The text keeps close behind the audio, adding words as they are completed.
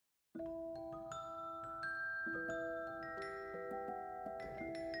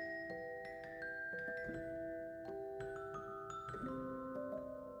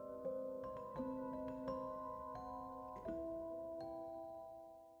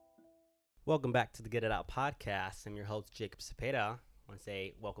Welcome back to the Get It Out podcast. I'm your host, Jacob Cepeda. I want to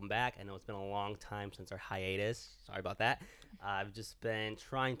say welcome back. I know it's been a long time since our hiatus. Sorry about that. I've just been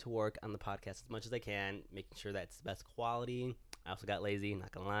trying to work on the podcast as much as I can, making sure that it's the best quality. I also got lazy,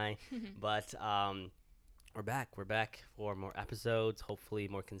 not going to lie. But we're back. We're back for more episodes, hopefully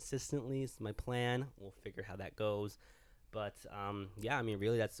more consistently is my plan. We'll figure how that goes. But yeah, I mean,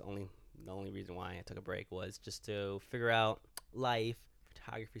 really, that's the only reason why I took a break was just to figure out life,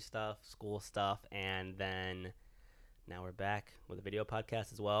 photography stuff, school stuff, and then now we're back with a video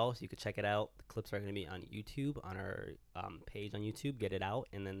podcast as well. So you can check it out. The clips are going to be on YouTube, on our page on YouTube, Get It Out,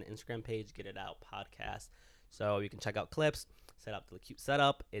 and then the Instagram page, Get It Out Podcast. So you can check out clips, set up the cute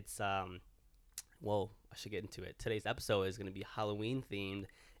setup. It's well, I should get into it. Today's episode is going to be Halloween themed,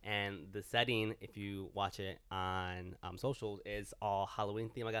 and the setting, if you watch it on socials, is all Halloween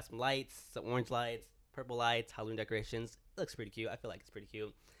themed. I got some lights, some orange lights, purple lights, Halloween decorations. It looks pretty cute. I feel like it's pretty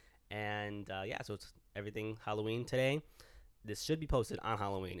cute. And yeah, so it's everything Halloween today. This should be posted on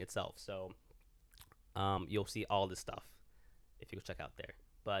Halloween itself, so you'll see all this stuff if you go check out there.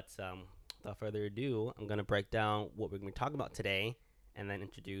 But without further ado, I'm going to break down what we're going to be talking about today and then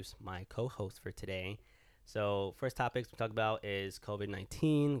introduce my co-host for today. So first topics we talk about is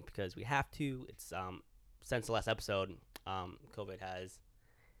COVID-19 because we have to. It's since the last episode, COVID has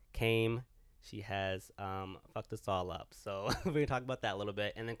came. She has fucked us all up. So we're going to talk about that a little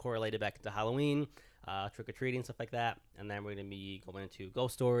bit and then correlate it back into Halloween, trick-or-treating, stuff like that. And then we're going to be going into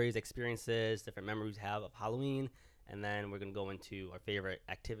ghost stories, experiences, different memories we have of Halloween. And then we're going to go into our favorite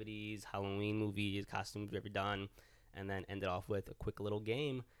activities, Halloween movies, costumes we've ever done, and then end it off with a quick little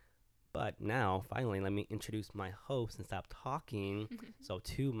game. But now, finally, let me introduce my host and stop talking. So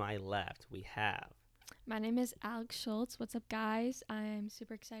to my left, we have... My name is Alex Schultz. What's up, guys? I'm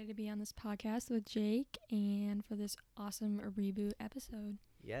super excited to be on this podcast with Jake and for this awesome reboot episode.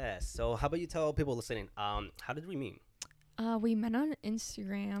 Yes. So how about you tell people listening, how did we meet? We met on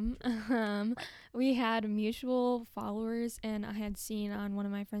Instagram. We had mutual followers, and I had seen on one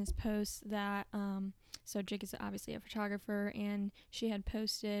of my friends' posts that, so Jake is obviously a photographer, and she had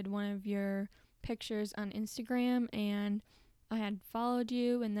posted one of your pictures on Instagram, and I had followed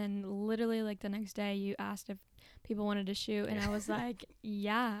you, and then literally like the next day you asked if people wanted to shoot, and I was like,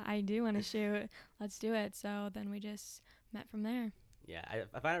 yeah, I do want to shoot. Let's do it. So then we just met from there. Yeah,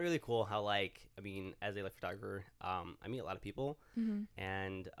 I find it really cool how, like, I mean, as a photographer, I meet a lot of people,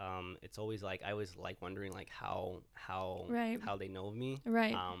 and it's always like I always like wondering like how Right. how they know of me.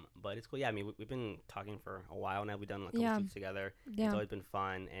 Right. But it's cool. Yeah, I mean, we've been talking for a while now. We've done like a Yeah. couple shoots together. Yeah. It's always been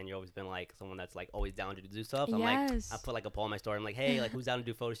fun, and you've always been like someone that's like always down to do stuff. I'm like, Yes. I put like a poll on my story. I'm like, hey, like who's down to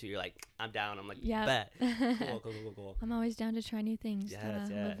do photo shoot? You're like, I'm down. I'm like, Yeah. bet. Cool. I'm always down to try new things. Yes,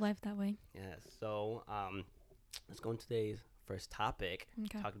 Gotta yes. live life that way. Yes. So let's go into today's first topic.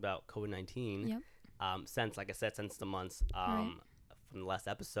 Okay. Talking about COVID-19. Yep. Since, like I said, since the months Right. from the last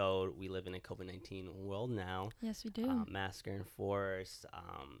episode, we live in a COVID-19 world now. Yes, we do. Masks are enforced,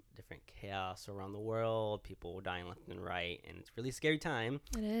 different chaos around the world, people dying left and right, and it's really a scary time.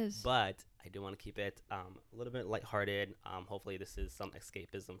 It is. But I do want to keep it a little bit lighthearted. Hopefully, this is some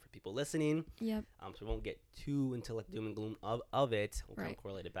escapism for people listening. Yep. So we won't get too into like doom and gloom of it. We'll kind Right. of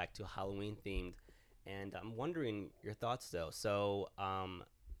correlate it back to Halloween themed. And I'm wondering your thoughts though. So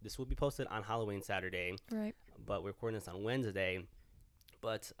this will be posted on Halloween Saturday, Right. but we're recording this on Wednesday.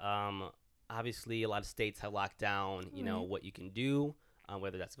 But obviously, a lot of states have locked down, you know, Right. what you can do,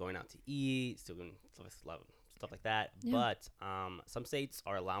 whether that's going out to eat, still doing stuff like that. Yeah. But some states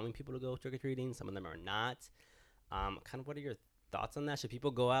are allowing people to go trick-or-treating. Some of them are not. Kind of what are your thoughts on that? Should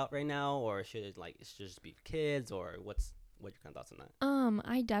people go out right now, or should it just be kids, or what your kind of thoughts on that?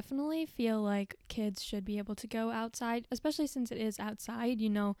 I definitely feel like kids should be able to go outside, especially since it is outside. You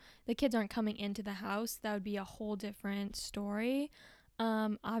know, the kids aren't coming into the house. That would be a whole different story.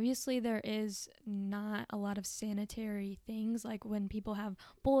 Obviously there is not a lot of sanitary things, like when people have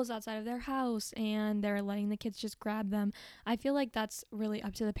bowls outside of their house and they're letting the kids just grab them. I feel like that's really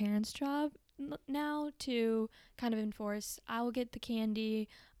up to the parents' job now to kind of enforce. I will get the candy,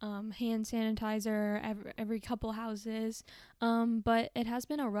 hand sanitizer every couple houses. But it has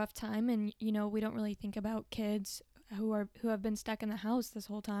been a rough time, and you know, we don't really think about kids who have been stuck in the house this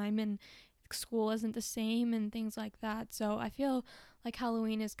whole time, and school isn't the same and things like that. So I feel like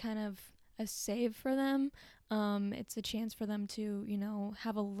Halloween is kind of a save for them. It's a chance for them to, you know,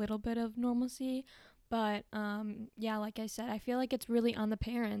 have a little bit of normalcy. But yeah, like I said, I feel like it's really on the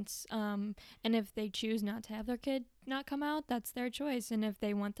parents. And if they choose not to have their kid not come out, that's their choice. And if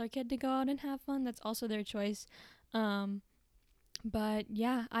they want their kid to go out and have fun, that's also their choice. But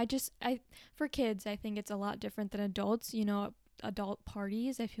yeah, for kids, I think it's a lot different than adults. You know, adult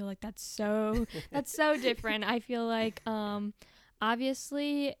parties. I feel like that's so different. I feel like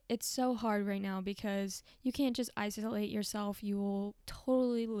obviously it's so hard right now because you can't just isolate yourself. You will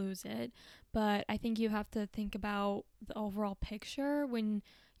totally lose it. But I think you have to think about the overall picture when,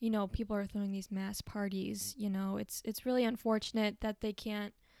 people are throwing these mass parties. It's really unfortunate that they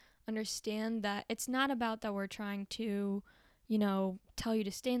can't understand that it's not about that we're trying to, tell you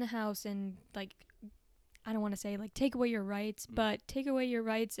to stay in the house and like, I don't want to say like take away your rights, but take away your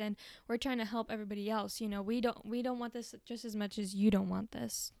rights, and we're trying to help everybody else. We don't want this just as much as you don't want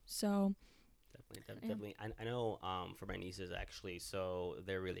this. So definitely. I know for my nieces actually, so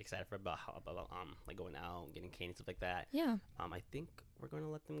they're really excited about like going out, getting candy, stuff like that. Yeah. I think we're going to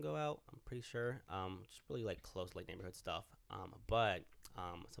let them go out. I'm pretty sure. Just really like close like neighborhood stuff. But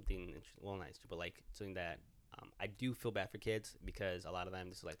something interesting, well, not interesting, but like something that I do feel bad for kids because a lot of them,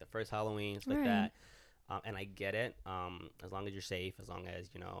 this is like the first Halloween, stuff like that. And I get it. As long as you're safe, as long as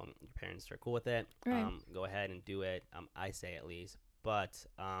your parents are cool with it, go ahead and do it. I say at least, but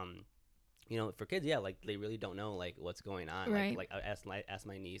for kids, yeah, like they really don't know like what's going on. Right. Like I asked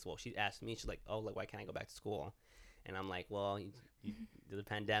my niece. Well, she asked me. She's like, "Oh, like why can't I go back to school?" And I'm like, "Well, there's a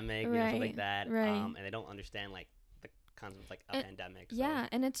pandemic, stuff like that." Right. And they don't understand like the concept of like a pandemic. So. Yeah,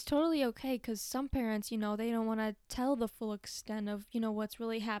 and it's totally okay because some parents, they don't want to tell the full extent of what's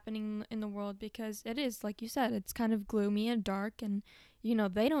really happening in the world because it is, like you said, it's kind of gloomy and dark, and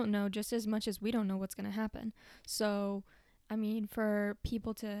they don't know just as much as we don't know what's going to happen. So I mean, for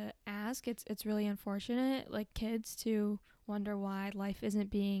people to ask, it's really unfortunate, like kids to wonder why life isn't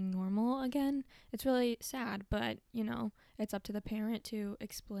being normal again. It's really sad, but, it's up to the parent to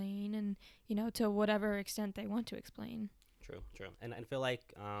explain and, to whatever extent they want to explain. True. And I feel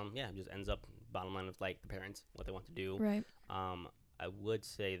like, it just ends up bottom line with like the parents, what they want to do. Right. I would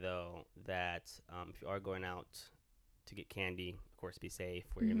say, though, that if you are going out to get candy, of course, be safe,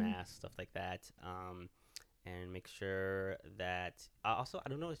 wear your mask, stuff like that. And make sure that also I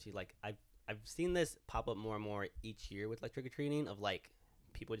don't know if you like I've seen this pop up more and more each year with like trick or treating of like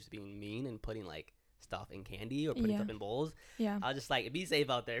people just being mean and putting like stuff in candy or putting stuff in bowls. Yeah. I'll just like be safe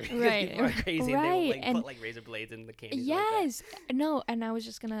out there because right. people are crazy and they will like and put like razor blades in the candy. Yes. Like no, and I was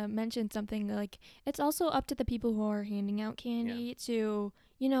just gonna mention something like it's also up to the people who are handing out candy to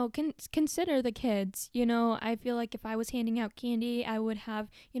consider the kids. I feel like if I was handing out candy, I would have,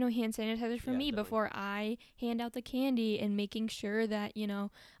 hand sanitizer for me definitely. Before I hand out the candy and making sure that,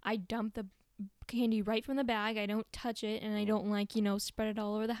 I dump the candy right from the bag. I don't touch it and I don't spread it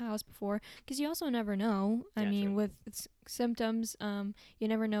all over the house before because you also never know. I mean, true. With symptoms, you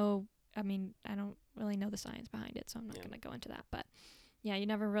never know. I mean, I don't really know the science behind it, so I'm not going to go into that, but yeah, you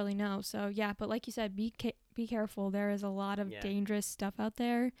never really know. So yeah, but like you said, be careful. There is a lot of dangerous stuff out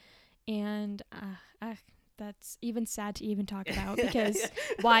there, and that's even sad to even talk about because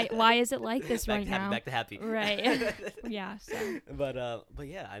why is it like this right now? Back to happy. Right. Yeah. So. But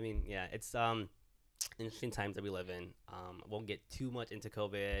yeah, I mean, yeah, it's interesting times that we live in. Won't get too much into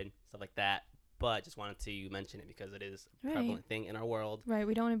COVID stuff like that. But just wanted to mention it because it is a prevalent thing in our world. Right.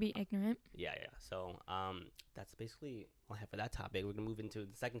 We don't want to be ignorant. Yeah. So that's basically all I have for that topic. We're going to move into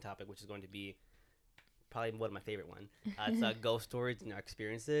the second topic, which is going to be probably one of my favorite one. It's ghost stories and our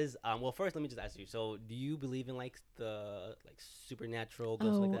experiences. Well, first, let me just ask you. So do you believe in like the like supernatural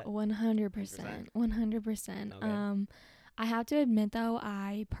ghosts like that? 100%. 100%. Okay. I have to admit, though,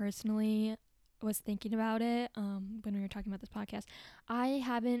 I personally was thinking about it when we were talking about this podcast. I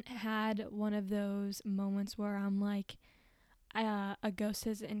haven't had one of those moments where I'm like a ghost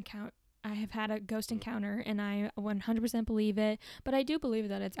has encountered. I have had a ghost encounter and I 100% believe it, but I do believe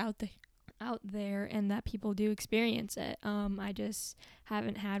that it's out there and that people do experience it. I just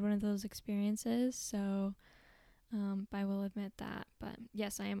haven't had one of those experiences, so I will admit that. But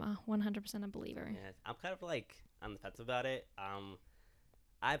yes, I am 100% a believer. Yeah, I'm kind of like on the fence about it.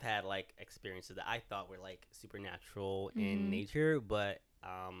 I've had like experiences that I thought were like supernatural in nature, but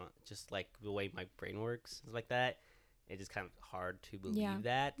just like the way my brain works, stuff like that, it's just kind of hard to believe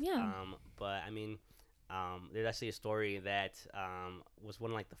that. Yeah. But I mean, there's actually a story that was one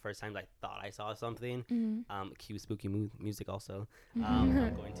of like the first times I thought I saw something. Cue spooky music also. I'm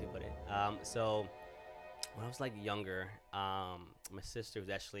going to put it. So when I was like younger, my sister was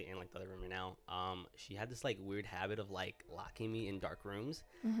actually in like the other room right now. She had this like weird habit of like locking me in dark rooms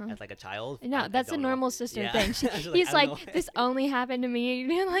as like a child. No, that's a normal sister thing. He's like, this only happened to me.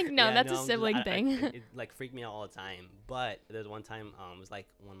 You're like, no, that's a sibling thing. It like freaked me out all the time. But there's one time, it was like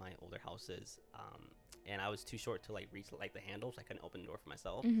one of my older houses, and I was too short to like reach like the handle, so I couldn't open the door for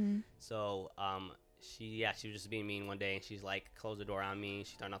myself. So she was just being mean one day, and she's like closed the door on me.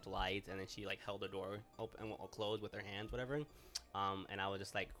 She turned off the lights, and then she like held the door open and closed with her hands, whatever. And I was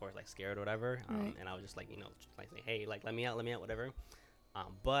just like, of course, like scared or whatever. Right. And I was just like, just like saying, hey, like let me out, whatever.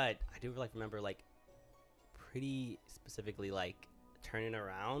 But I do like remember like pretty specifically like turning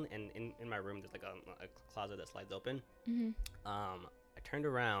around, and in my room there's like a closet that slides open. Mm-hmm. I turned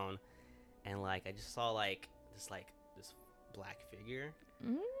around and like I just saw like this black figure,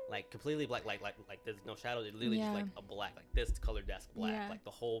 like completely black, like there's no shadow. It literally just like a black, like this color desk black, like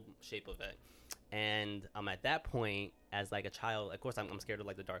the whole shape of it. And at that point, as like a child, of course I'm scared of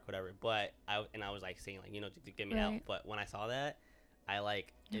like the dark, whatever. But I was like saying like to get me out. But when I saw that, I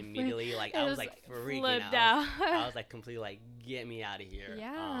like immediately like I was like freaking out. I was like completely like, get me out of here.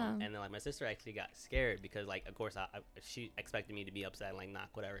 Yeah. And then like my sister actually got scared because like of course she expected me to be upset and like knock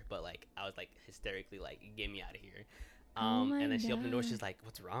whatever, but like I was like hysterically like, get me out of here. And then she opened the door. She's like,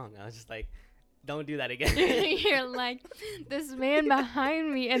 what's wrong? I was just like, don't do that again. You're like, this man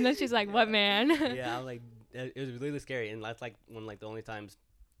behind me, and then she's like, what man? Yeah, I'm like, it was really scary, and that's like one like the only times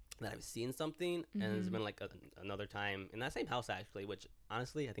that I've seen something. And there's been like another time in that same house actually, which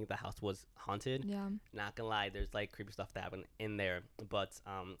honestly I think the house was haunted. Yeah, not gonna lie, there's like creepy stuff that happened in there, but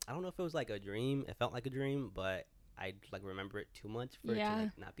I don't know if it was like a dream. It felt like a dream, but I like remember it too much for it to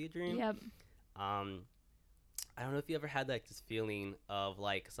like not be a dream. Yep. I don't know if you ever had like this feeling of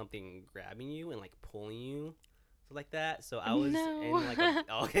like something grabbing you and like pulling you, so like that. So I was in like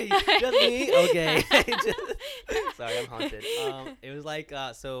okay, just me. Okay, sorry, I'm haunted. It was like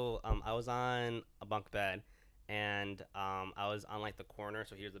I was on a bunk bed, and I was on like the corner.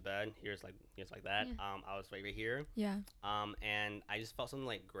 So here's the bed. Here's like that. Yeah. I was right here. Yeah. And I just felt something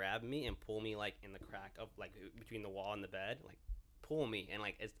like grab me and pull me like in the crack of like between the wall and the bed, like pull me, and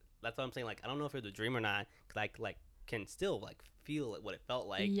like that's what I'm saying. Like, I don't know if it was a dream or not, because I like can still like feel what it felt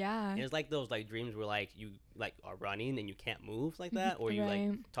like. Yeah. And it's like those like dreams where like you like are running and you can't move like that, or you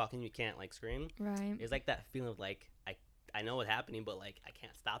like talking, you can't like scream. Right. It's like that feeling of like I know what's happening, but like I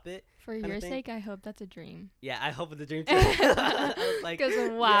can't stop it. For your sake, I hope that's a dream. Yeah, I hope it's a dream too. I was like,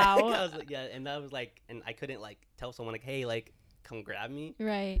 because wow. And I was like, and I couldn't like tell someone like, hey, like come grab me.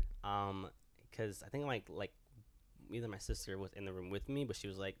 Right. Because I think like either my sister was in the room with me, but she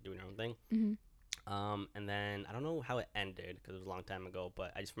was like doing her own thing. Mm-hmm. And then I don't know how it ended because it was a long time ago,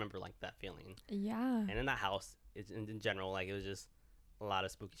 but I just remember like that feeling. Yeah. And in that house, it's in general, like it was just a lot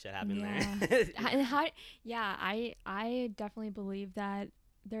of spooky shit happening there. And I definitely believe that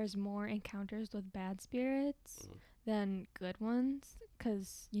there's more encounters with bad spirits than good ones,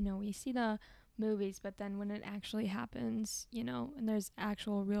 because we see the movies, but then when it actually happens, and there's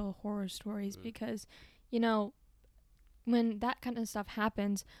actual real horror stories, because when that kind of stuff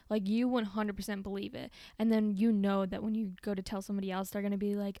happens, like you 100% believe it, and then that when you go to tell somebody else, they're gonna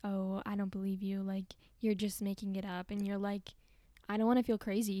be like, oh, I don't believe you, like you're just making it up, and you're like, I don't want to feel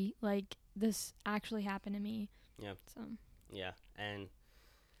crazy, like this actually happened to me. Yeah. So yeah. And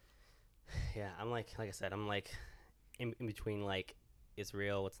yeah, I'm like I said, I'm like in between, like it's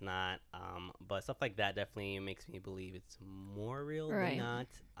real, it's not, but stuff like that definitely makes me believe it's more real than not.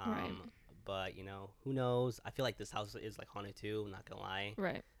 Right. But who knows? I feel like this house is like haunted too, I'm not gonna lie.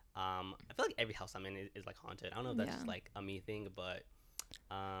 Right. I feel like every house I'm in is like haunted. I don't know if that's just like a me thing, but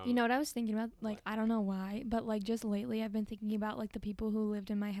you know what I was thinking about? Like, I don't know why, but like just lately I've been thinking about like the people who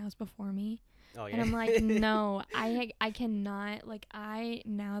lived in my house before me. Oh yeah. And I'm like, no, I cannot, like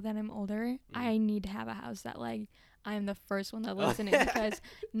now that I'm older, I need to have a house that like I'm the first one that lives in it, because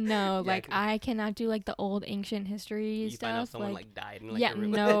like I cannot do like the old ancient history stuff. Find out someone like died in like yeah, your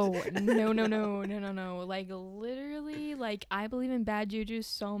room. no. Like literally, like I believe in bad juju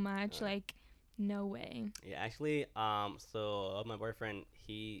so much, like no way. Yeah, actually, so my boyfriend,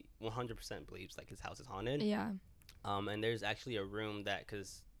 he 100% believes like his house is haunted. Yeah. And there's actually a room that,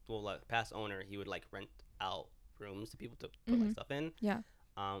 cause like past owner, he would like rent out rooms to people to put like stuff in. Yeah.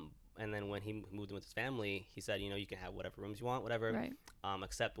 And then when he moved in with his family, he said, you can have whatever rooms you want, whatever. Right.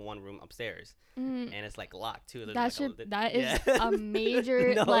 Except one room upstairs, and it's like locked too. That is a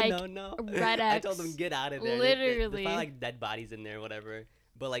major no, red X. I told him get out of there. Literally, they find like dead bodies in there, whatever.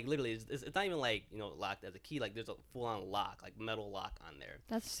 But like literally, it's not even like locked as a key. Like there's a full on lock, like metal lock on there.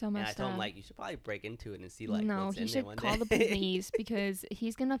 That's so messed up. And I told him like you should probably break into it and see like no, what's he in should there one call day. the police, because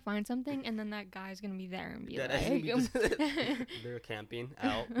he's gonna find something, and then that guy's gonna be there and be they're camping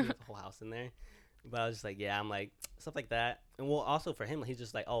out, the whole house in there. But I was just like, yeah, I'm like stuff like that. And well, also for him, he's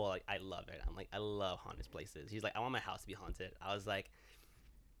just like, oh, like I love it. I'm like, I love haunted places. He's like, I want my house to be haunted. I was like,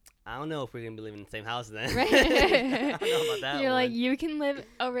 I don't know if we're gonna be living in the same house then. Right. I don't know about that. You're one. like, you can live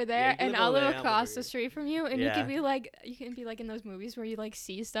over there, and I'll live across the street from you, and Yeah. you can be like in those movies where you like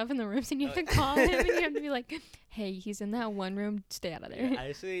see stuff in the rooms, and you have to call him, and you have to be like, hey, he's in that one room, stay out of there. Yeah,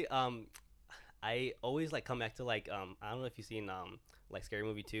 actually, I always like come back to like I don't know if you've seen like Scary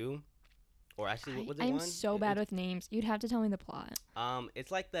Movie 2, or actually what was it I'm one? so bad with names. You'd have to tell me the plot.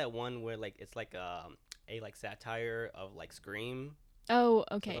 It's like that one where like it's like a like satire of like Scream, Oh,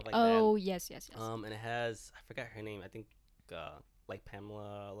 okay. stuff like Oh, yes, yes, yes. and it has, I forgot her name. I think like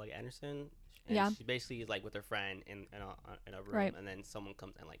Pamela like Anderson. And Yeah. she basically is like with her friend in a room, Right. and then someone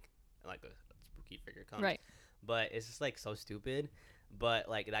comes and like a spooky figure comes. Right. But it's just like so stupid. But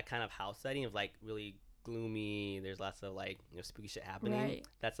like that kind of house setting of like really gloomy. There's lots of like spooky shit happening. Right.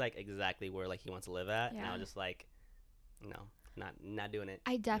 That's like exactly where like he wants to live at. And I Yeah. was just like, no, not doing it.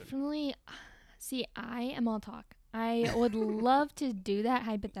 I Not doing it. definitely see. I am all talk. I would love to do that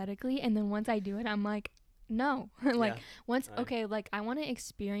hypothetically, and then once I do it, I'm like, no. Like Yeah. once, Right. okay, like I want to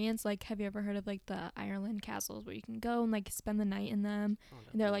experience. Like, have you ever heard of like the Ireland castles where you can go and like spend the night in them, Oh,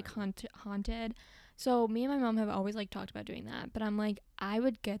 and they're like definitely. haunted? So me and my mom have always like talked about doing that, but I'm like, I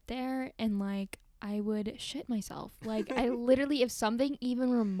would get there and like I would shit myself. Like I literally, if something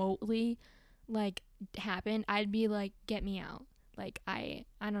even remotely like happened, I'd be like, get me out. Like I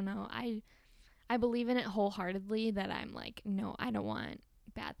don't know. I believe in it wholeheartedly that I'm like, no, I don't want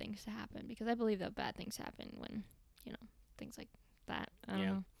bad things to happen, because I believe that bad things happen when, things like that. I don't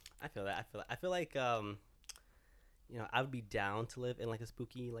Yeah. know. I feel that. I feel like I would be down to live in like a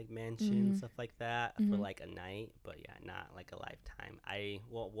spooky like mansion, Mhm. stuff like that for Mhm. like a night, but yeah, not like a lifetime.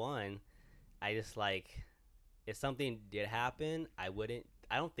 I just like, if something did happen, I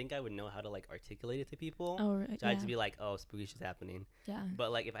don't think I would know how to like articulate it to people. Oh, right, So I'd yeah. just be like, oh, spooky shit's happening. Yeah.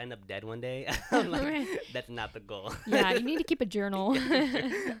 But like if I end up dead one day, I'm like, Right. that's not the goal. Yeah, you need to keep a journal.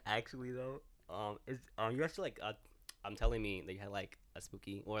 Actually though, is you actually like telling me that you had like a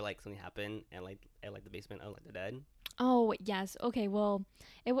spooky or like something happened and like at like the basement of like the dead. Oh, yes. Okay, well,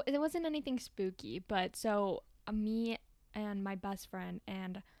 it wasn't anything spooky, but so me and my best friend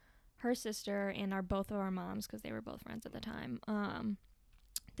and her sister and both of our moms, because they were both friends at the time,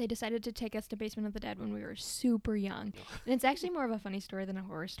 they decided to take us to Basement of the Dead when we were super young. And it's actually more of a funny story than a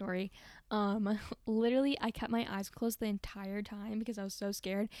horror story. Literally, I kept my eyes closed the entire time because I was so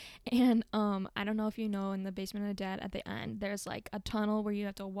scared. And I don't know if you know, in the Basement of the Dead at the end, there's like a tunnel where you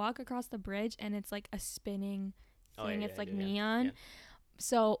have to walk across the bridge, and it's like a spinning Oh, thing. yeah, It's yeah, like yeah, yeah. neon. Yeah.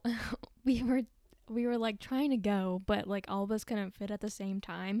 So we were like trying to go, but like all of us couldn't fit at the same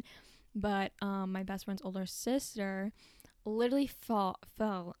time. But my best friend's older sister literally fell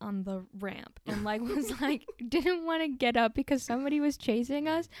on the ramp and like was like didn't want to get up because somebody was chasing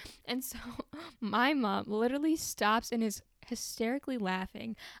us. And so my mom literally stops and is hysterically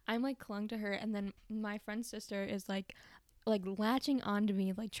laughing. I'm like clung to her, and then my friend's sister is like latching onto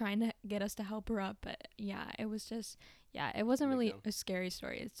me, like trying to get us to help her up. But yeah, it was just, it wasn't Big really deal. a scary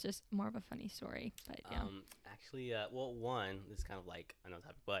story. It's just more of a funny story. But yeah. Actually, well, one, this is kind of like another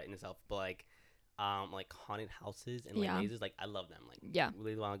topic, but in itself, but like haunted houses and like Yeah. mazes, like I love them. Like, Yeah.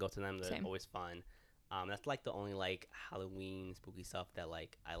 really want to go to them. They're Same. always fun. That's like the only like Halloween spooky stuff that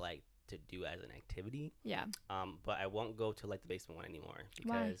like I like to do as an activity. Yeah. But I won't go to like the basement one anymore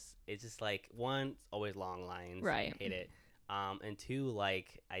Why? because it's just like, one, it's always long lines. Right. I hate it. And two,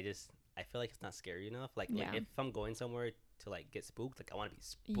 like I feel like it's not scary enough. Like Yeah. if I'm going somewhere to like get spooked, like I want to be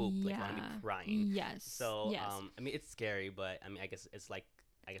spooked. Like I want to be crying. Yes. So yes. I mean it's scary, but I mean I guess like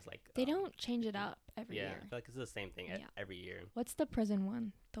They don't change it up every yeah, year. I feel like it's the same thing Yeah. every year. What's the prison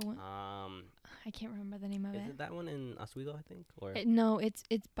one? The one I I can't remember the name of is it. it that one in Oswego, I think? Or No, it's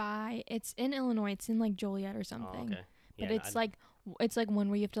in Illinois. It's in like Joliet or something. Oh, okay. Yeah, But it's like one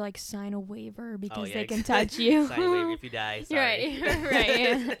where you have to like sign a waiver because yeah, they can exactly. touch you. Sign a waiver if you die. Sorry.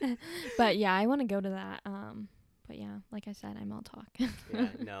 Right. But yeah, I want to go to that. But yeah, like I said, I'm all talk. Yeah,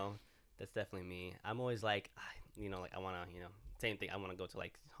 no, that's definitely me. I'm always like, like I want to, same thing. I want to go to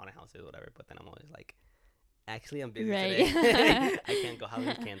like haunted houses or whatever, but then I'm always like, actually, I'm busy Right. today. I can't go.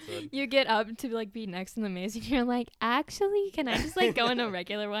 Halloween's canceled. You get up to like be next in the maze, and you're like, actually, can I just like go in a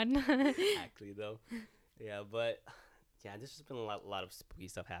regular one? Actually, though, yeah, but yeah, there's just been a lot of spooky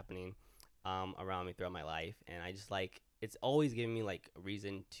stuff happening around me throughout my life, and I just like, it's always giving me like a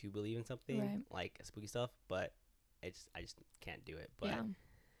reason to believe in something, Right. like spooky stuff, but I just can't do it. But Yeah.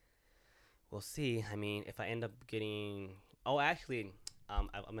 we'll see. I mean, if I end up getting, actually,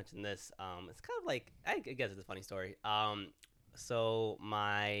 I mentioned this. It's kind of like, I guess it's a funny story. So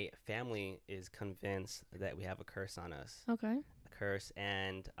my family is convinced that we have a curse on us, Okay. a curse,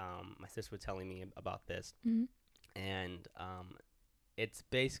 and my sister was telling me about this, Mhm. and it's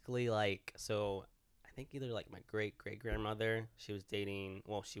basically like, so I think either like my great grandmother, she was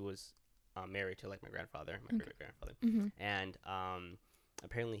married to like my grandfather, my Okay. great grandfather, Mhm. and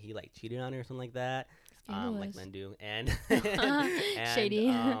apparently he like cheated on her or something like that, like Scandalous. men do, and Shady.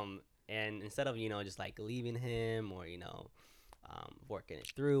 And instead of just like leaving him or working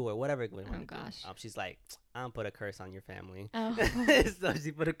it through or whatever we want to gosh. do, she's like, I'm gonna put a curse on your family. Oh. So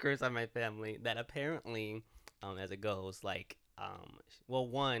she put a curse on my family that apparently, as it goes, like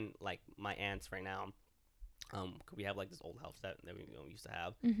one, like my aunts right now, we have like this old house that we used to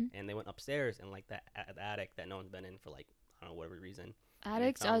have, and they went upstairs and like the attic that no one's been in for like I don't know whatever reason.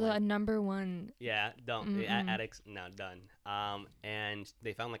 Attics are the number one. Yeah, don't attics now done. And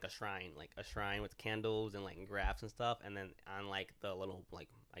they found like a shrine with candles and like graphs and stuff, and then on like the little like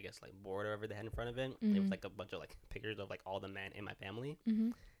I guess like board or whatever they had in front of it, it was like a bunch of like pictures of like all the men in my family,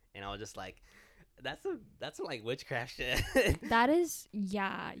 and I was just like, that's some like witchcraft shit. That is,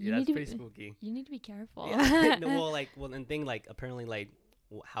 yeah. You that's need pretty to spooky. You need to be careful. Yeah. And thing like apparently like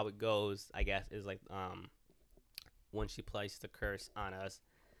how it goes, I guess, is like when she placed the curse on us,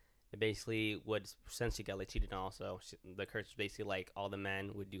 it basically would, since she got like cheated on also, the curse was basically like all the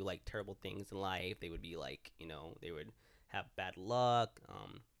men would do like terrible things in life. They would be like, they would have bad luck.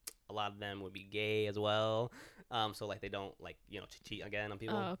 A lot of them would be gay as well. So like they don't like, cheat again on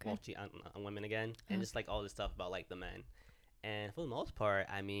people. Oh, okay. Won't cheat on women again. And just like all this stuff about like the men. And for the most part,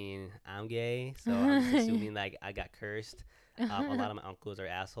 I mean, I'm gay, so I'm just assuming like I got cursed. A lot of my uncles are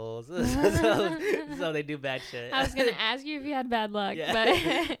assholes, so they do bad shit. I was gonna ask you if you had bad luck, yeah. but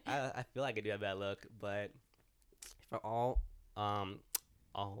I feel like I do have bad luck, but for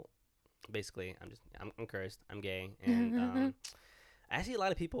basically, I'm cursed. I'm gay, and actually a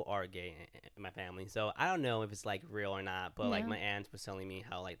lot of people are gay in my family, so I don't know if it's like real or not. But like my aunts was telling me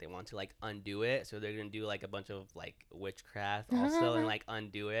how like they want to like undo it, so they're gonna do like a bunch of like witchcraft also and like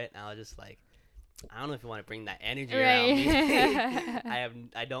undo it. And I was just like, I don't know if you want to bring that energy around me.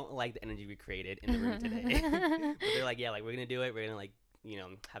 I don't like the energy we created in the room today. But they're like, yeah, like we're gonna do it. We're gonna like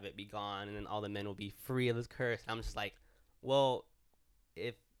have it be gone, and then all the men will be free of this curse. I'm just like, well,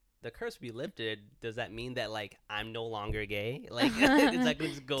 if the curse be lifted, does that mean that like I'm no longer gay? Like, it's like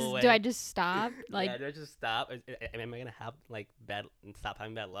just go away. Do I just stop? Like, yeah, do I just stop? Am I gonna have like stop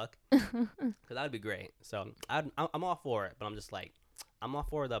having bad luck? Because that would be great. So I'm all for it, but I'm just like, I'm all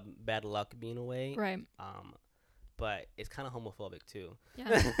for the bad luck being away. Right. But it's kind of homophobic too.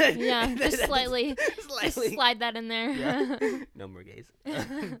 Yeah. Yeah. Just slightly. Just slide that in there. Yeah. No more gays.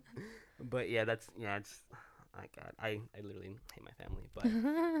 But yeah, it's. Oh God, I literally hate my family,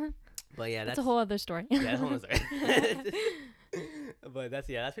 but yeah, that's a whole other story. Yeah, that's a whole other story. But that's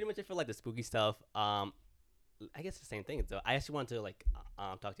pretty much it for like the spooky stuff. I guess the same thing. So I actually wanted to like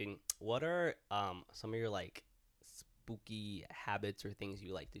talk to you. What are some of your like spooky habits or things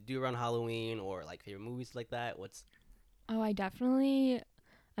you like to do around Halloween, or like favorite movies like that?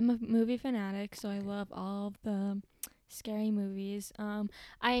 I'm a movie fanatic, so I love all of the scary movies.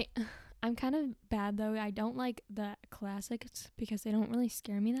 I'm kind of bad though. I don't like the classics because they don't really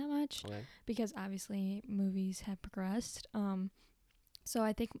scare me that much. Okay. Because obviously movies have progressed. So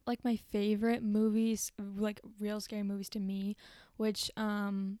I think like my favorite movies, like real scary movies to me, which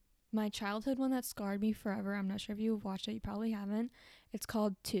my childhood one that scarred me forever. I'm not sure if you've watched it. You probably haven't. It's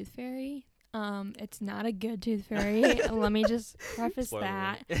called Tooth Fairy. It's not a good Tooth Fairy. Let me just preface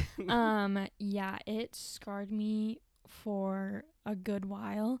that. Yeah, it scarred me for a good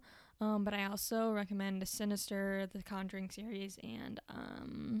while. But I also recommend Sinister, the Conjuring series, and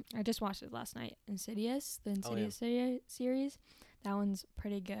I just watched it last night, Insidious, the Insidious series. That one's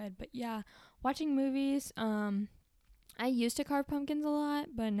pretty good. But yeah, watching movies, I used to carve pumpkins a lot,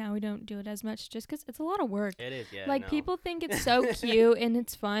 but now we don't do it as much just because it's a lot of work. It is, yeah. Like, people think it's so cute and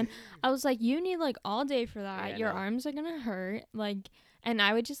it's fun. I was like, you need, like, all day for that. Yeah, your arms are going to hurt. Like, and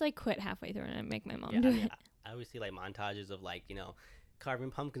I would just, like, quit halfway through and I'd make my mom do it. I always see, like, montages of, like,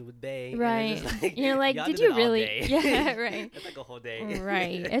 carving pumpkins with Bae. Right. Like, you're like, did you really? Yeah, right. It's like a whole day.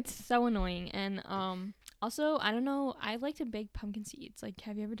 Right. It's so annoying. And also, I don't know, I like to bake pumpkin seeds. Like,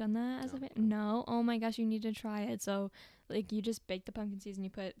 have you ever done that as a family? No? Oh my gosh, you need to try it. So, like, you just bake the pumpkin seeds and you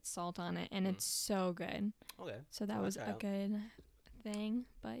put salt on it, and it's so good. Okay. So that was a good thing.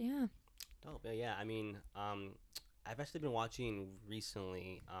 But yeah. Oh, yeah. I mean, I've actually been watching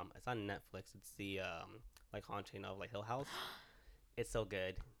recently. It's on Netflix. It's the like Haunting of like Hill House. It's so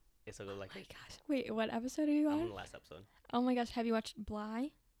good. It's so good. Like, oh my gosh. Wait, what episode are you on? I'm on the last episode. Oh my gosh. Have you watched Bly?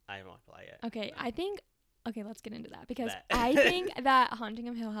 I haven't watched Bly yet. Okay. No. Let's get into that because I think that Haunting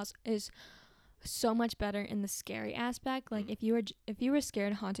of Hill House is so much better in the scary aspect. Like, if you were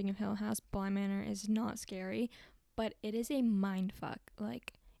scared of Haunting of Hill House, Bly Manor is not scary, but it is a mind fuck.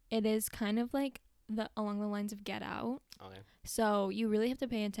 Like, it is kind of like along the lines of Get Out. Okay. So you really have to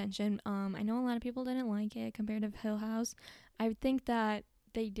pay attention. I know a lot of people didn't like it compared to Hill House. I think that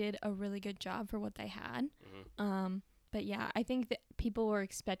they did a really good job for what they had. But yeah, I think that people were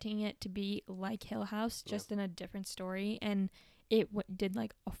expecting it to be like Hill House, just in a different story, and it did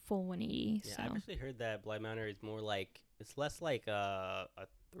like a full 180. Yeah, So I've actually heard that Bly Manor is more like it's less like a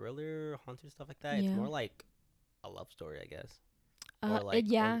thriller, haunted stuff like that. It's yeah, more like a love story, I guess, or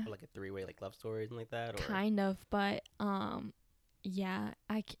yeah, or like a three-way like love story, something like that. Or kind of, but yeah,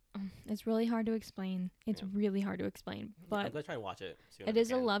 it's really hard to explain. It's Yeah. really hard to explain, I'm but gonna try and watch it. Soon it if I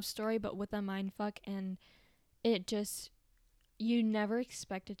is a can. love story, but with a mind fuck, and it just you never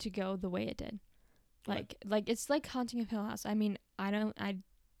expect it to go the way it did. Okay. Like it's like Haunting of Hill House. I mean, I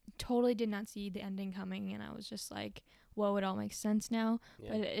totally did not see the ending coming, and I was just like, whoa, it all makes sense now.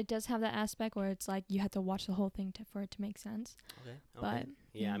 Yeah. But it does have that aspect where it's like you have to watch the whole thing for it to make sense. Okay. But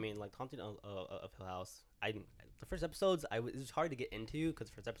Yeah, yeah. I mean, like Haunted of Hill House. The first episodes it was hard to get into because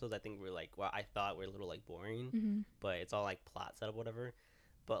the first episodes I think were like I thought were a little like boring, Mm-hmm. but it's all like plot setup whatever.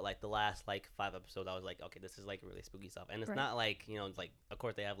 But like the last like 5 episodes, I was like, okay, this is like really spooky stuff, and it's Right. not like it's like of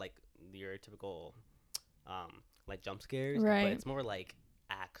course they have like your typical like jump scares, Right. but it's more like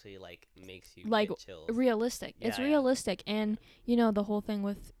actually like makes you Like, get chills. Realistic. It's Yeah, yeah. realistic, and the whole thing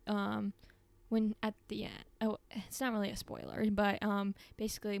with when at the end, it's not really a spoiler, but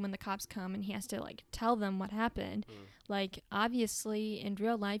basically when the cops come and he has to like tell them what happened, Mm. like obviously in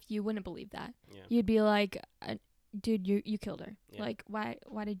real life you wouldn't believe that. Yeah. You'd be like, dude, you killed her. Yeah. Like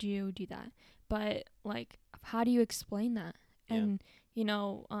why did you do that? But like how do you explain that? Yeah. And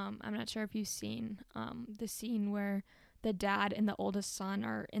I'm not sure if you've seen the scene where the dad and the oldest son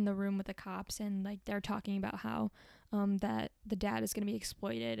are in the room with the cops, and like they're talking about how that the dad is going to be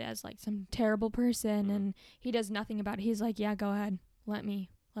exploited as like some terrible person, Mhm. and he does nothing about it. He's like, yeah, go ahead, let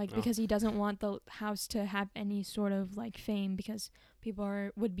me, like, Oh. because he doesn't want the house to have any sort of like fame, because people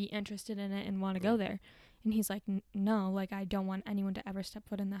would be interested in it and want to go there. And he's like, no, like, I don't want anyone to ever step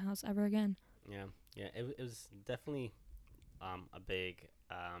foot in the house ever again. Yeah, yeah, it was definitely a big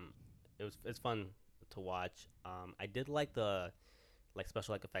it's fun to watch. I did like the like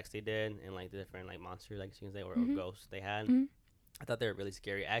special like effects they did and like the different like monsters like you can say or Mhm. ghosts they had. Mhm. I thought they were really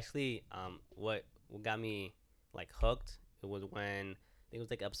scary. Actually, what got me like hooked it was when I think it was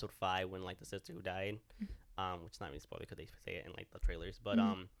like episode 5 when like the sister who died, which is not really spoiler because they say it in like the trailers, but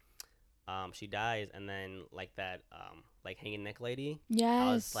Mhm. she dies and then like that like hanging neck lady. Yes.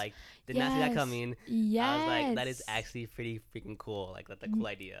 I was like, did not see that Yes. coming. Yes. I was like, that is actually pretty freaking cool. Like that's a cool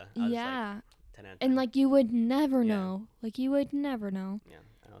idea. I was yeah. like, 10 out of 10. And like you would never Yeah. know. Like you would never know. Yeah,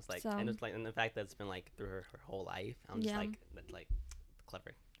 and I was like, So- and it's like, and the fact that it's been like through her whole life, I'm just Yeah. like, that's like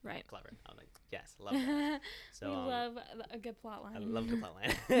clever, Right. clever. I'm like, yes, love that. So we love a good plot line. I love the plot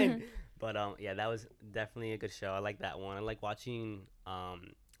line. But yeah, that was definitely a good show. I like that one. I like watching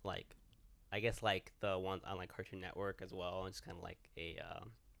like I guess like the ones on like Cartoon Network as well. It's kind of like a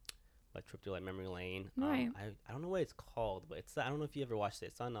like trip to like memory lane. Right. I don't know what it's called, but it's I don't know if you ever watched it.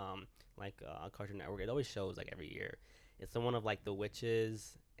 It's on like Cartoon Network. It always shows like every year. It's the one of like the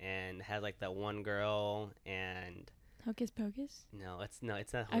witches and has like that one girl and Hocus Pocus? no, it's not.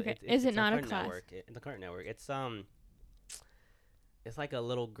 Okay. It's, Is it it's not a Cartoon class? Network. The Cartoon Network. It's like a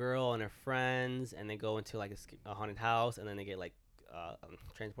little girl and her friends, and they go into like a haunted house, and then they get like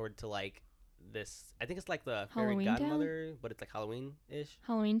transported to like this. I think it's like the fairy Halloween Town? godmother, but it's like Halloween ish.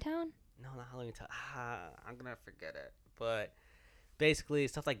 Halloween Town? No, not Halloween Town. I'm gonna forget it, but basically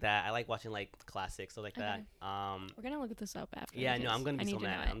stuff like that. I like watching like classics, stuff like Okay. that. We're gonna look this up after. Yeah, no, I'm because gonna be I so need to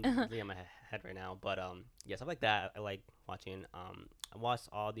mad. I'm know it. really in my head right now, but yeah, stuff like that. I like watching. I watched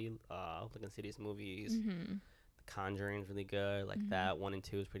all the like Insidious movies. Mhm. The Conjuring is really good. Like Mhm. that 1 and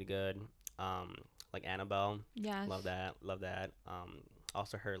 2 is pretty good. Like Annabelle, Yes. love that.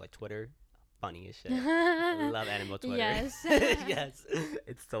 Also her like Twitter, funny as shit. I love Annabelle Twitter. Yes. yes,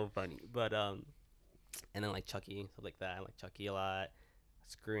 it's so funny. But and then like Chucky, stuff like that. I like Chucky a lot.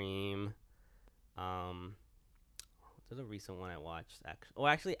 Scream. There's a recent one I watched.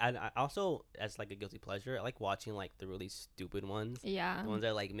 Actually, I also as like a guilty pleasure, I like watching like the really stupid ones. Yeah. The ones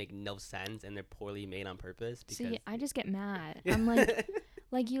that like make no sense and they're poorly made on purpose. Because See, I just get mad. I'm like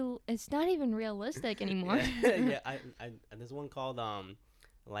it's not even realistic anymore. yeah, I and there's one called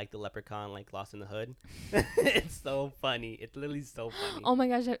like the Leprechaun like Lost in the Hood. It's so funny. It's literally so funny. Oh my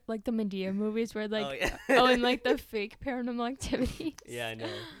gosh, like the Medea movies where like oh, yeah. and like the fake paranormal activities. Yeah, I know.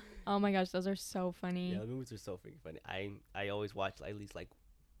 Oh my gosh, those are so funny. Yeah, the movies are so freaking funny. I always watch at least like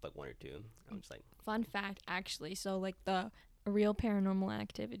 1 or 2. I'm just like Fun fact, actually, so like the Real Paranormal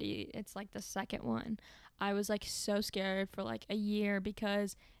Activity, it's like the second one. I was like so scared for like a year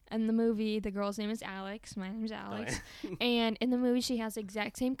because in the movie the girl's name is Alex. My name's Alex. And in the movie she has the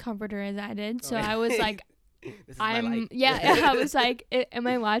exact same comforter as I did. So yeah. I was like This is my life. I was like, am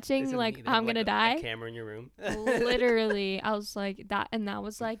I watching like I'm gonna die? A camera in your room. Literally, I was like that, and that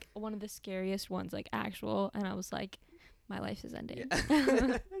was like one of the scariest ones, like actual. And I was like, my life is ending.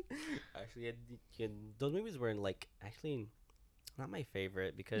 Yeah. Actually, those movies were like actually not my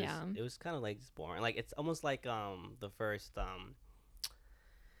favorite because it was kind of like just boring. Like it's almost like the first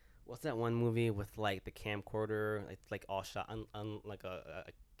what's that one movie with like the camcorder? It's like all shot on like a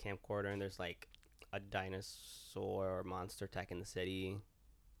camcorder, and there's like a dinosaur or monster attacking the city.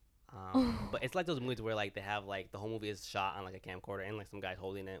 But it's like those movies where like they have like the whole movie is shot on like a camcorder and like some guy's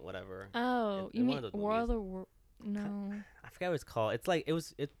holding it, whatever. Oh, you mean No, I forgot what it's called.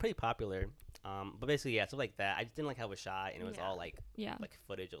 It's pretty popular. But basically, yeah, so like that. I just didn't like how it was shot, and it was all like like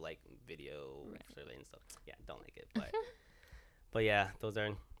footage of like video survey and stuff. Yeah, don't like it, but yeah, those are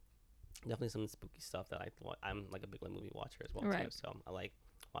definitely some spooky stuff that I'm like a big movie watcher as well too. So I like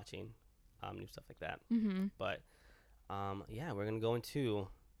watching new stuff like that. Mm-hmm. But yeah, we're gonna go into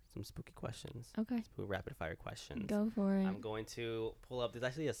some spooky questions. Okay. Spooky rapid fire questions. Go for it. I'm going to pull up. There's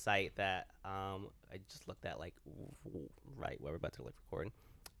actually a site that I just looked at like right where we're about to like record.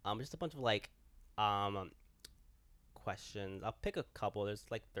 Just a bunch of like questions. I'll pick a couple. There's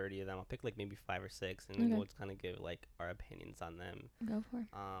like 30 of them. I'll pick like maybe 5 or 6, and then we'll just kind of give like our opinions on them. Go for it.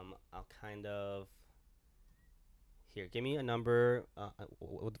 I'll kind of here. Give me a number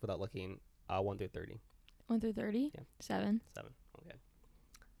without looking. 1 through 30. 1 through 30. Yeah. 7. 7. Okay.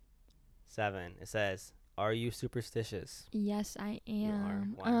 7. It says, "Are you superstitious?" Yes, I am.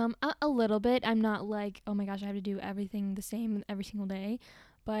 You are. Why? A little bit. I'm not like, oh my gosh, I have to do everything the same every single day.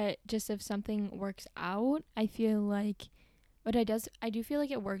 But just if something works out, I feel like, but I do feel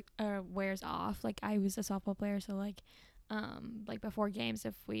like it wears off. Like I was a softball player, so like before games,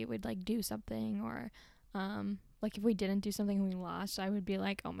 if we would like do something or like if we didn't do something and we lost, I would be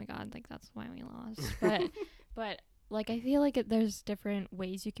like, oh my god, like that's why we lost. But like I feel like there's different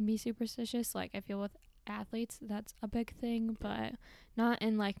ways you can be superstitious. Like I feel with athletes that's a big thing, but not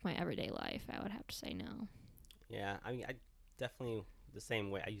in like my everyday life. I would have to say no. Yeah, I mean, I definitely the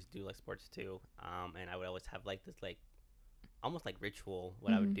same way. I used to do like sports too, and I would always have like this like almost like ritual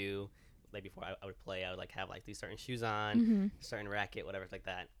what I would do like before I would play. I would like have like these certain shoes on, certain racket, whatever like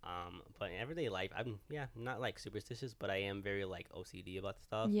that. But in everyday life, I'm not like superstitious, but I am very like OCD about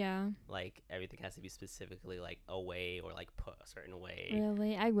stuff. Yeah, like everything has to be specifically like a way or like put a certain way.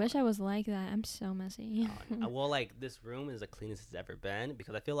 Really, I wish I was like that. I'm so messy. Well, like this room is the cleanest it's ever been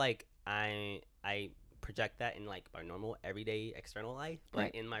because I feel like I project that in like my normal everyday external life,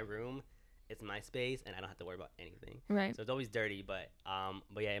 but in my room it's my space and I don't have to worry about anything. Right. So it's always dirty, but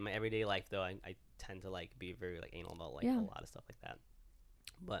yeah, in my everyday life though, I tend to like be very like anal about like a lot of stuff like that.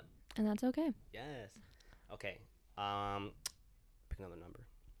 But and that's okay. Yes. Okay. Pick another number.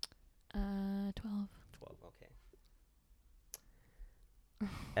 12. 12. Okay.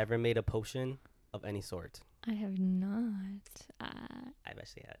 Ever made a potion of any sort? I have not. I've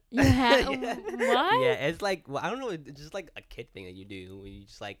actually had. You have? What? Yeah, it's like, well, I don't know, it's just like a kid thing that you do where you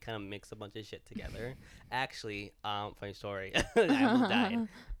just like kind of mix a bunch of shit together. Actually, funny story. I almost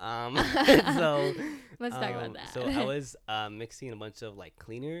died. So let's talk about that. So I was mixing a bunch of like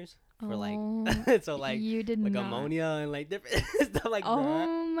cleaners for like so like you did like not. ammonia and like different stuff like that.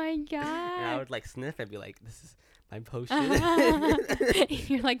 Oh my god. And I would like sniff and be like, this is my potion.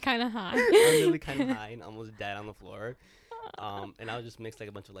 You're like kind of high. I'm really kind of high and almost dead on the floor. And I would just mix like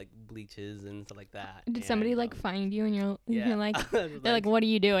a bunch of like bleaches and stuff like that. Did somebody like find you and you're like they're like, what are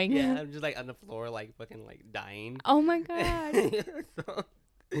you doing? Yeah, I'm just like on the floor like fucking like dying. Oh my god. So,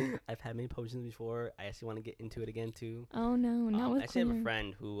 I've had many potions before. I actually want to get into it again too. Oh no, not with I actually have a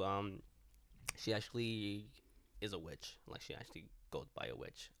friend who she actually is a witch. Like she actually goes by a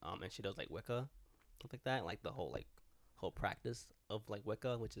witch. And she does like Wicca, stuff like that. Like the whole practice of like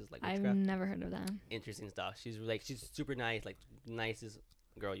Wicca, which is like witchcraft. I've never heard of that. Interesting stuff. She's super nice, like nicest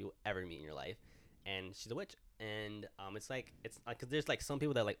girl you'll ever meet in your life, and she's a witch. And it's like cause there's like some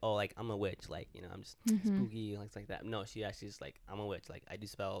people that like, oh, like I'm a witch, like, you know, I'm just spooky, like that. No, she actually is like, I'm a witch, like I do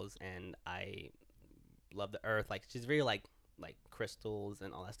spells and I love the earth. Like she's very like crystals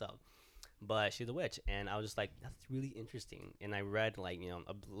and all that stuff. But she's a witch, and I was just like, that's really interesting. And I read like, you know,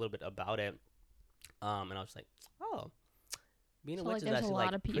 a little bit about it, and I was like, oh. Being a witch is actually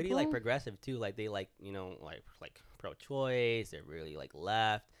like pretty like progressive too. Like they like, you know, like pro-choice. They're really like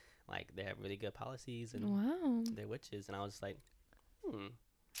left. Like they have really good policies and they're witches. And I was like,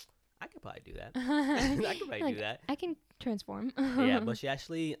 I could probably do that. I could probably do that. I can transform. Yeah, but she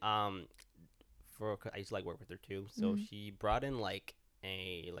actually I used to like work with her too. So she brought in like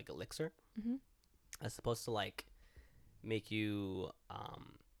a elixir. That's supposed to like make you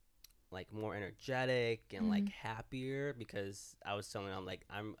like more energetic and like happier, because I was telling her, I'm like,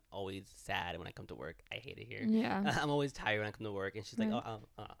 I'm always sad when I come to work. I hate it here. Yeah. I'm always tired when I come to work. And she's like, Right. oh,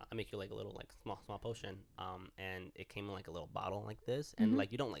 I'll make you like a little like small potion. And it came in like a little bottle like this, and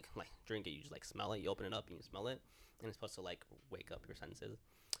like you don't like drink it. You just like smell it. You open it up and you smell it, and it's supposed to like wake up your senses.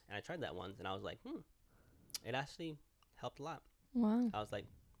 And I tried that once, and I was like, it actually helped a lot. Wow. I was like,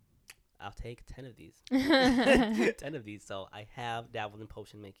 I'll take 10 of these. 10 of these. So I have dabbled in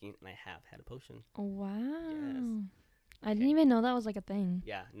potion making, and I have had a potion. Wow. Yes. I didn't even know that was like a thing.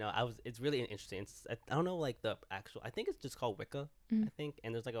 Yeah, no, it's really interesting. I don't know like the actual, I think it's just called Wicca, I think.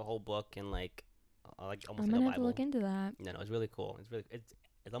 And there's like a whole book and like almost I'm like a gonna have to Bible. look into that. No, it's really cool.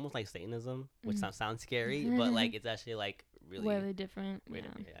 It's almost like Satanism, which sounds scary, but like it's actually like really different. Really,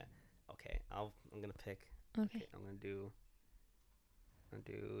 Yeah. yeah. Okay, I'm gonna pick. Okay. I'm gonna do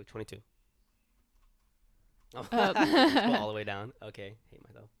 22. Oh, Up. go all the way down. Okay, hate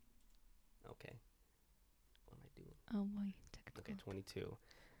myself. Okay, what am I doing? Oh boy. Okay, 22.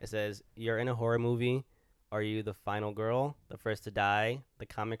 It says, you're in a horror movie. Are you the final girl, the first to die, the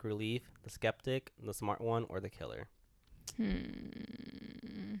comic relief, the skeptic, the smart one, or the killer?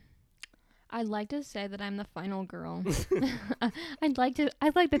 I'd like to say that I'm the final girl. I'd like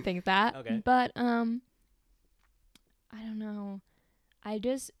to think that. Okay. But I don't know. I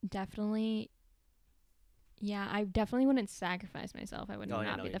just definitely I definitely wouldn't sacrifice myself. I would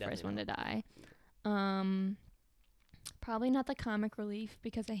not be the first one to die. Probably not the comic relief,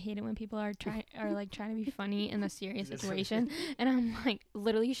 because I hate it when people are trying to be funny in a serious situation, and I'm like,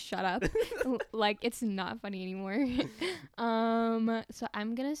 literally shut up. Like, it's not funny anymore. So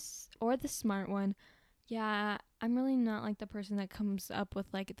I'm gonna or the smart one. Yeah, I'm really not like the person that comes up with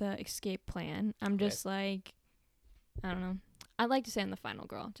like the escape plan. I'm just like, I don't know. I'd like to say I'm the final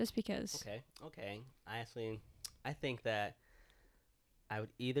girl, just because. Okay. I think that I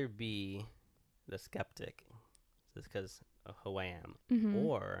would either be the skeptic, just because of who I am,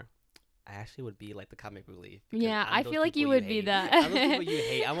 or I actually would be like the comic relief. Yeah, I feel like you would be that. I'm those people you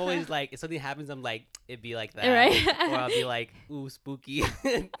hate. I'm always like, if something happens, I'm like, it'd be like that. Right. Or I'll be like, ooh, spooky.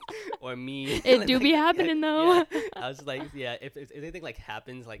 Or me. It do be happening though. Yeah. I was just like, yeah, if anything like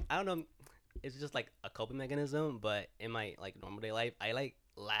happens, like, I don't know, it's just like a coping mechanism, but in my like normal day life, I like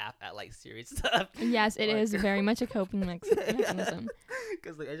laugh at like serious stuff. Yes, it is very much a coping mechanism.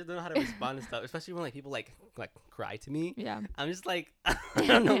 Because like I just don't know how to respond to stuff, especially when like people like cry to me. Yeah. I'm just like, I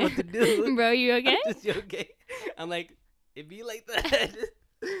don't know what to do. Bro, you okay? You okay? I'm like, it be like that.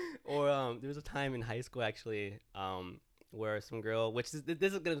 Or there was a time in high school actually, where some girl, which is,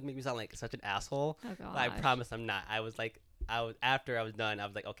 this is gonna make me sound like such an asshole. Oh gosh. But I promise I'm not. After I was done, I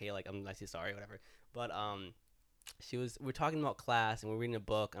was like, okay, like I'm actually sorry, whatever. But we're talking about class, and we're reading a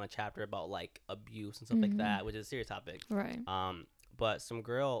book on a chapter about like abuse and stuff like that, which is a serious topic. Right. But some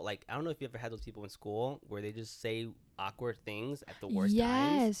girl, like, I don't know if you ever had those people in school where they just say awkward things at the worst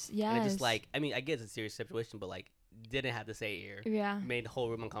times. Yes. And it's just like, I mean, I guess it's a serious situation, but like, didn't have to say it here. Yeah. Made the whole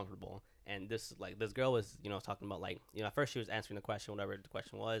room uncomfortable. And this girl was, talking about like, at first she was answering the question, whatever the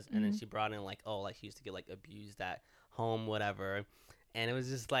question was, and then she brought in like, oh, like she used to get like abused at home, whatever. And it was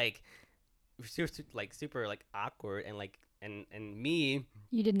just like super like awkward, and like and me.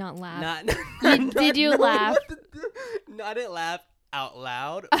 You did not laugh. Did you laugh? No, I didn't laugh out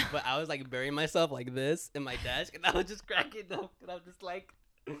loud, but I was like burying myself like this in my desk, and I was just cracking up, and I was just like,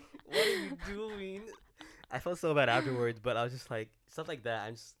 what are you doing? I felt so bad afterwards, but I was just like, stuff like that.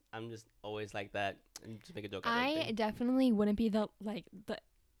 I'm just always like that, and just make a joke out of everything. I definitely wouldn't be the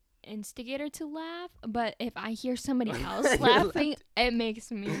instigator to laugh, but if I hear somebody else laughing, it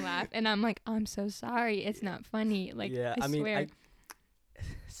makes me laugh, and I'm like, I'm so sorry, it's not funny. Like, yeah, I swear.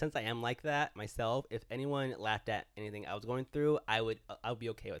 Since I am like that myself, if anyone laughed at anything I was going through, I would be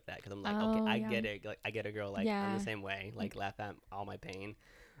okay with that, because I'm like, okay, I get it. Like, I get a girl like I'm the same way, like laugh at all my pain.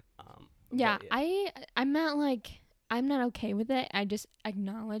 Yeah, I'm not like, I'm not okay with it. I just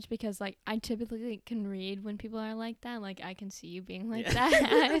acknowledge, because like I typically can read when people are like that. Like, I can see you being like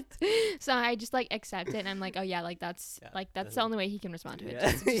that. So I just like accept it, and I'm like, oh yeah, like that's the only way he can respond to it.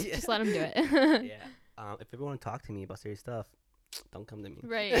 Yeah. Just let him do it. Yeah. If people want to talk to me about serious stuff, don't come to me.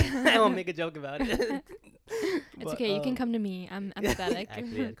 Right. I won't make a joke about it. It's okay. You can come to me. I'm empathetic.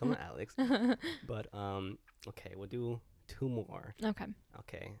 Actually, I'd come to Alex. But okay, we'll do 2 more. Okay.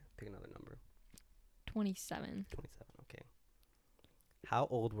 Okay, pick another number. 27. 27. Okay. How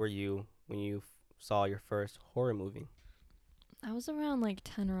old were you when you saw your first horror movie? I was around like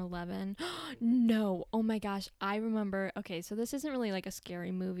 10 or 11. No. Oh my gosh. I remember. Okay, so this isn't really like a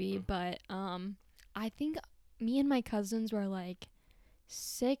scary movie, but I think me and my cousins were like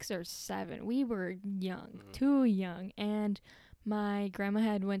 6 or 7. We were young, too young. And my grandma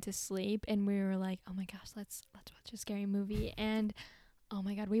had went to sleep, and we were like, oh my gosh, let's watch a scary movie. And oh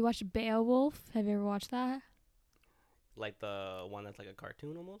my god, we watched Beowulf. Have you ever watched that? Like the one that's like a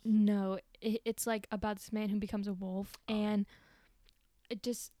cartoon almost? No, it's like about this man who becomes a wolf, and it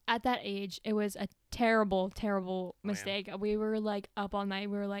just, at that age, it was a terrible mistake. We were like up all night.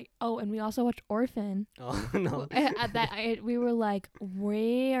 We were like, oh, and we also watched Orphan. Oh, no. At that age, we were like,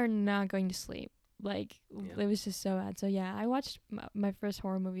 we are not going to sleep. Like, Yeah. it was just so bad. So yeah, I watched my first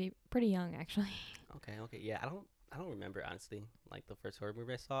horror movie pretty young, actually. Okay. Yeah, I don't remember, honestly, like the first horror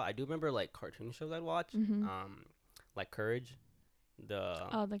movie I saw. I do remember like cartoon shows I'd watch. Mm-hmm. Like Courage, the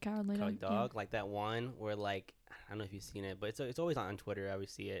The Cowardly Cowardly Dog. Dog, like that one where like I don't know if you've seen it, but it's always on Twitter. I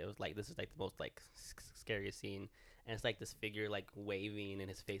always see it. It was like this is like the most like scariest scene, and it's like this figure like waving, and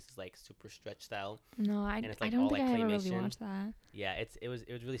his face is like super stretched out. No, I it's, I like, don't all, think like, I ever really claymation. watched that. Yeah, it was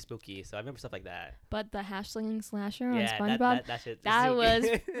really spooky. So I remember stuff like that. But the Hashling Slasher Yeah, on SpongeBob, that shit. that was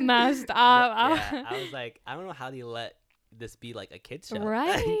spooky. messed up. Yeah, I was like, I don't know how they let this be like a kids show,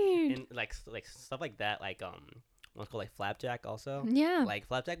 Right. and like stuff like that, like one's called like Flapjack also. Yeah. Like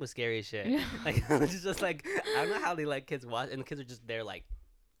Flapjack was scary as shit. Yeah. Like it's just like I don't know how they let kids watch, and the kids are just there like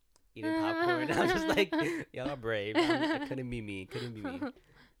eating popcorn. I was just like, y'all are brave. It couldn't be me.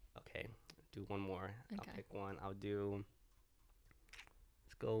 Okay, do one more. I'll Okay. pick one. Let's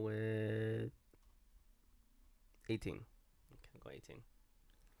go with 18. Okay, I'll go 18.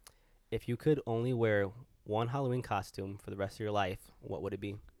 If you could only wear one Halloween costume for the rest of your life, what would it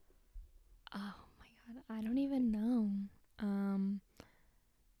be? Oh my god, I don't even know.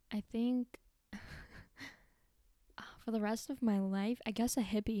 I think for the rest of my life, I guess a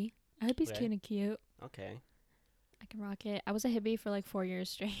hippie. A hippie's Okay. kind of cute. Okay. I can rock it. I was a hippie for like 4 years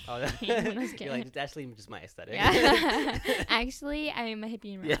straight. Oh, when I was a you're like, kid. it's actually just my aesthetic. Yeah. Actually, I'm a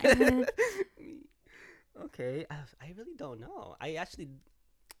hippie in real life. Yeah. Okay. I really don't know. I actually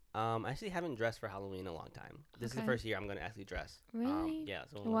haven't dressed for Halloween in a long time. This is the Okay. first year I'm gonna actually dress. Really? Yeah.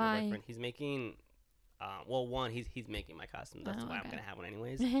 So Why? my boyfriend, he's making. Well, one, he's making my costume. That's Oh, why I'm okay. gonna have one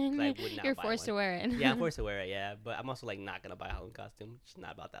anyways. 'Cause I would not You're buy forced one. to wear it. Yeah, I'm forced to wear it. Yeah, but I'm also like not gonna buy a Halloween costume. It's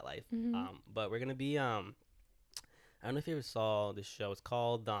not about that life. Mhm. But we're gonna be I don't know if you ever saw this show. It's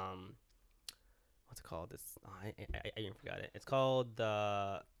called what's it called? I even forgot it. It's called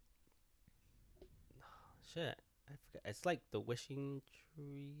shit. I forgot. It's like the Wishing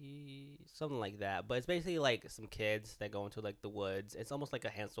Tree, something like that. But it's basically like some kids that go into like the woods. It's almost like a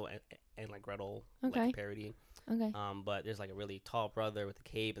Hansel and like Gretel Okay. like parody. Okay. But there's like a really tall brother with a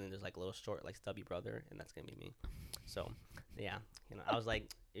cape, and then there's like a little short, like stubby brother, and that's gonna be me. So, yeah, I was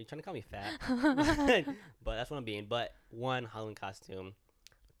like, "Are you trying to call me fat?" But that's what I'm being. But one Halloween costume would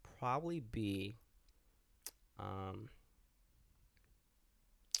probably be, let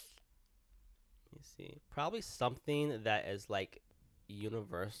me see, probably something that is like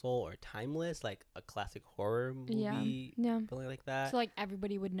universal or timeless, like a classic horror movie, Yeah. something like that. So like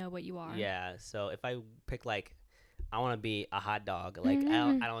everybody would know what you are. Yeah, so if I pick like I want to be a hot dog, like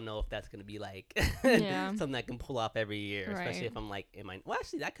Mhm. I don't know if that's gonna be like Yeah. something I can pull off every year, especially Right. if I'm like well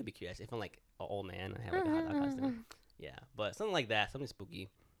actually that could be cute actually. If I'm like an old man, I have like a hot dog costume. Yeah, but something like that, something spooky.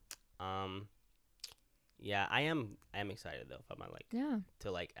 Yeah, I am excited though if I'm like Yeah.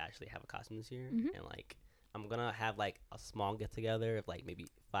 to like actually have a costume this year, Mhm. and like I'm gonna have like a small get together of like maybe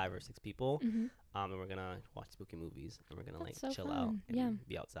 5 or 6 people. Mm-hmm. And we're gonna watch spooky movies, and we're gonna That's like so chill out fun. and Yeah.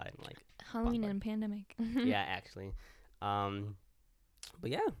 be outside and like Halloween bonfire. and pandemic. yeah, actually. But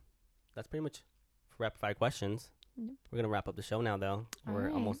yeah, that's pretty much for rapid fire questions. Yep. We're gonna wrap up the show now, though. All We're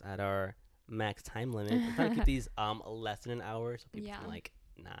right. almost at our max time limit. I'm trying to keep these less than an hour so people Yeah. can like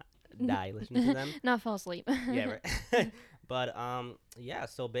not die listening to them. Not fall asleep. Yeah, right. But yeah.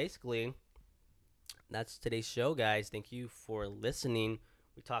 So basically, that's today's show, guys. Thank you for listening.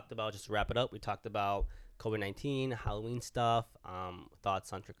 We talked about, just to wrap it up, we talked about COVID-19, Halloween stuff,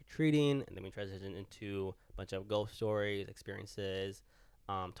 thoughts on trick-or-treating, and then we transitioned into a bunch of ghost stories, experiences,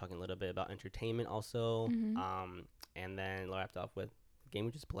 talking a little bit about entertainment also, Mhm. and then wrapped off with the game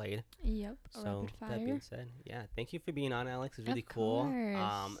we just played. Yep. So Rapid that being fire. said, yeah, thank you for being on, Alex. It's really Of cool.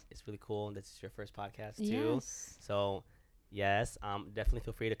 course. It's really cool. This is your first podcast too. Yes. So, yes, definitely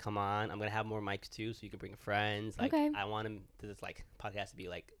feel free to come on. I'm gonna have more mics too, so you can bring friends. Like, Okay. I want this like podcast to be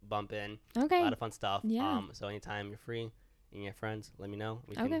like bumping, Okay. a lot of fun stuff. Yeah. So anytime you're free and you have friends, let me know.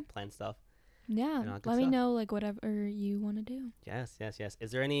 We Okay. can plan stuff. Yeah. and all good Let me stuff. know like whatever you want to do. Yes.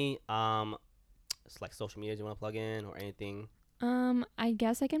 Is there any like social medias you want to plug in or anything? I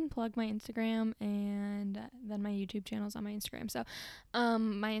guess I can plug my Instagram and then my YouTube channel's on my Instagram. So,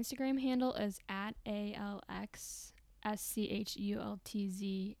 my Instagram handle is @ALX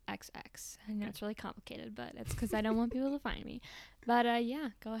SCHULTZXX. I know it's really complicated, but it's because I don't want people to find me. But yeah,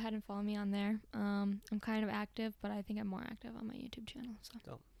 go ahead and follow me on there. I'm kind of active, but I think I'm more active on my YouTube channel.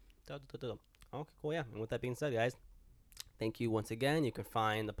 So. Okay, cool. Yeah. And with that being said, guys, thank you once again. You can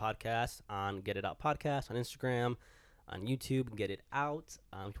find the podcast on Get It Out Podcast on Instagram, on YouTube, Get It Out.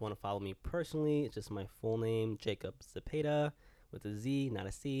 If you want to follow me personally, it's just my full name, Jacob Cepeda, with a Z, not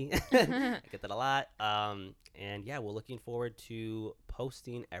a C. I get that a lot. And yeah, we're looking forward to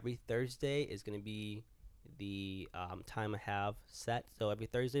posting every Thursday. Is going to be the time I have set. So every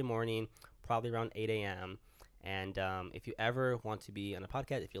Thursday morning, probably around 8 a.m. And if you ever want to be on a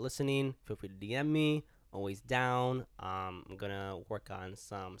podcast, if you're listening, feel free to DM me. Always down. I'm gonna work on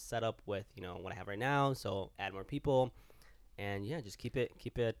some setup with what I have right now. So add more people, and yeah, just keep it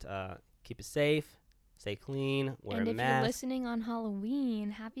safe, stay clean, wear and a if mask. you're listening on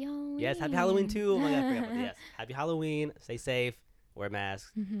Halloween, happy Halloween. Yes, happy Halloween too. Oh my God, I forgot about that. Yes, happy Halloween. Stay safe, wear a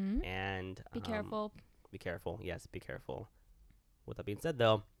mask, and be careful. Be careful. Yes, be careful. With that being said,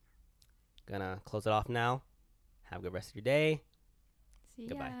 though, gonna close it off now. Have a good rest of your day. See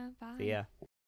Goodbye. ya. Bye. See ya.